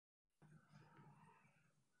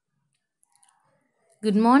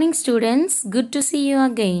Good morning students, good to see you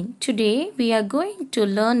again. Today we are going to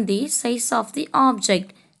learn the size of the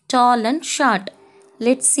object, tall and short.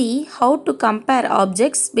 Let's see how to compare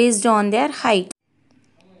objects based on their height.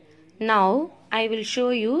 Now I will show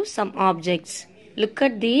you some objects. Look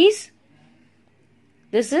at these.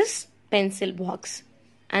 This is pencil box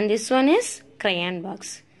and this one is crayon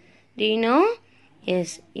box. Do you know?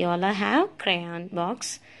 Yes, you all have crayon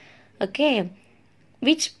box. Okay.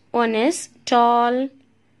 Which one is tall?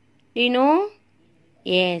 Do you know?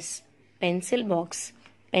 Yes, pencil box.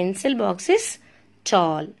 Pencil box is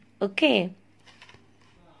tall. Okay.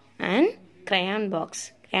 And crayon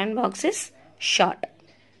box. Crayon box is short.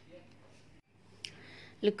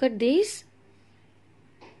 Look at this.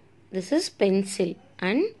 This is pencil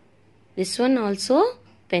and this one also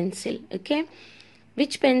pencil. Okay.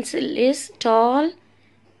 Which pencil is tall?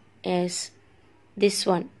 Yes, this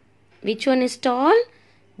one. Which one is tall?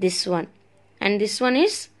 This one. And this one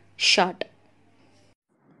is short.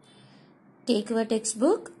 Take your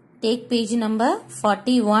textbook. Take page number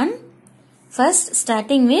 41. First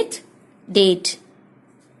starting with date.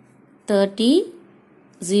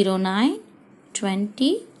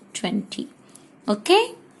 30/09/2020.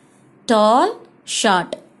 Okay. Tall,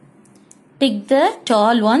 short. Tick the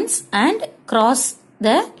tall ones and cross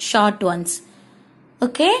the short ones.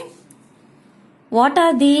 Okay. What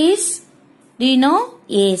are these? Do you know?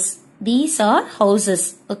 Yes, these are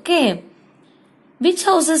houses. Okay. Which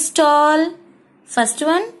house is tall? First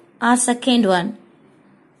one or second one?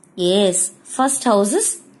 Yes, first house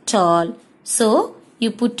is tall. So,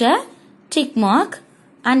 you put a tick mark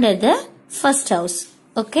under the first house.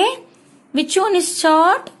 Okay. Which one is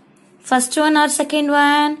short? First one or second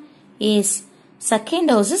one? Yes, second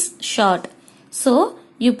house is short. So,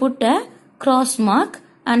 you put a cross mark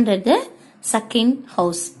under the second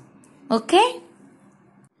house. Okay.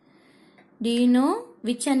 Do you know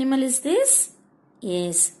which animal is this?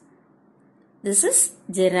 Yes. This is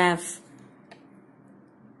giraffe.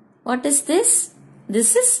 What is this?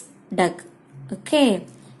 This is duck. Okay.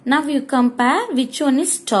 Now you compare which one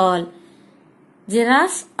is tall.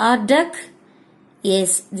 Giraffe or duck?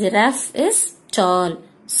 Yes, giraffe is tall.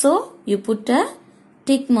 So, you put a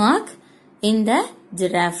tick mark in the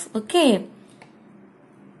giraffe. Okay.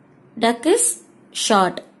 Duck is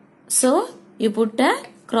short. So, you put a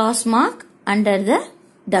cross mark under the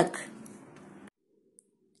duck.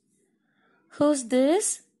 Who's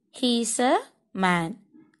this? He is a man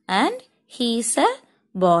and he is a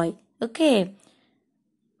boy. Okay.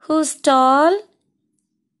 Who's tall?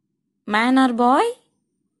 Man or boy?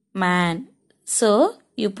 Man. So,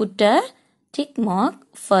 you put a tick mark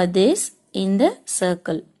for this in the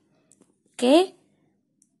circle. Okay.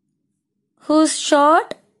 Who's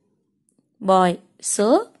short? Boy.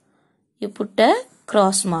 So, you put a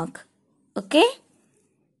cross mark. Okay.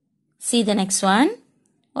 See the next one.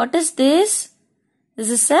 What is this? This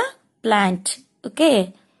is a plant.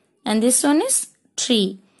 Okay. And this one is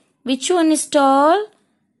tree. Which one is tall?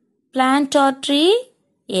 Plant or tree?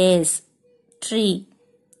 Yes, tree.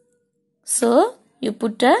 So, you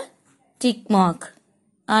put a tick mark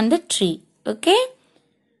on the tree. Okay.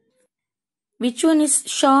 Which one is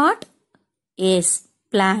short? Yes,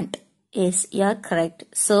 plant. Yes, you are correct.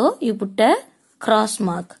 So, you put a cross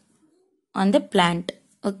mark on the plant.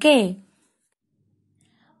 Okay.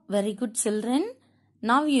 Very good children.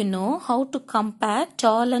 Now you know how to compare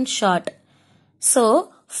tall and short.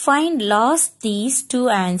 So, find last these two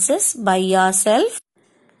answers by yourself.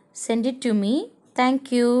 Send it to me.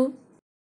 Thank you.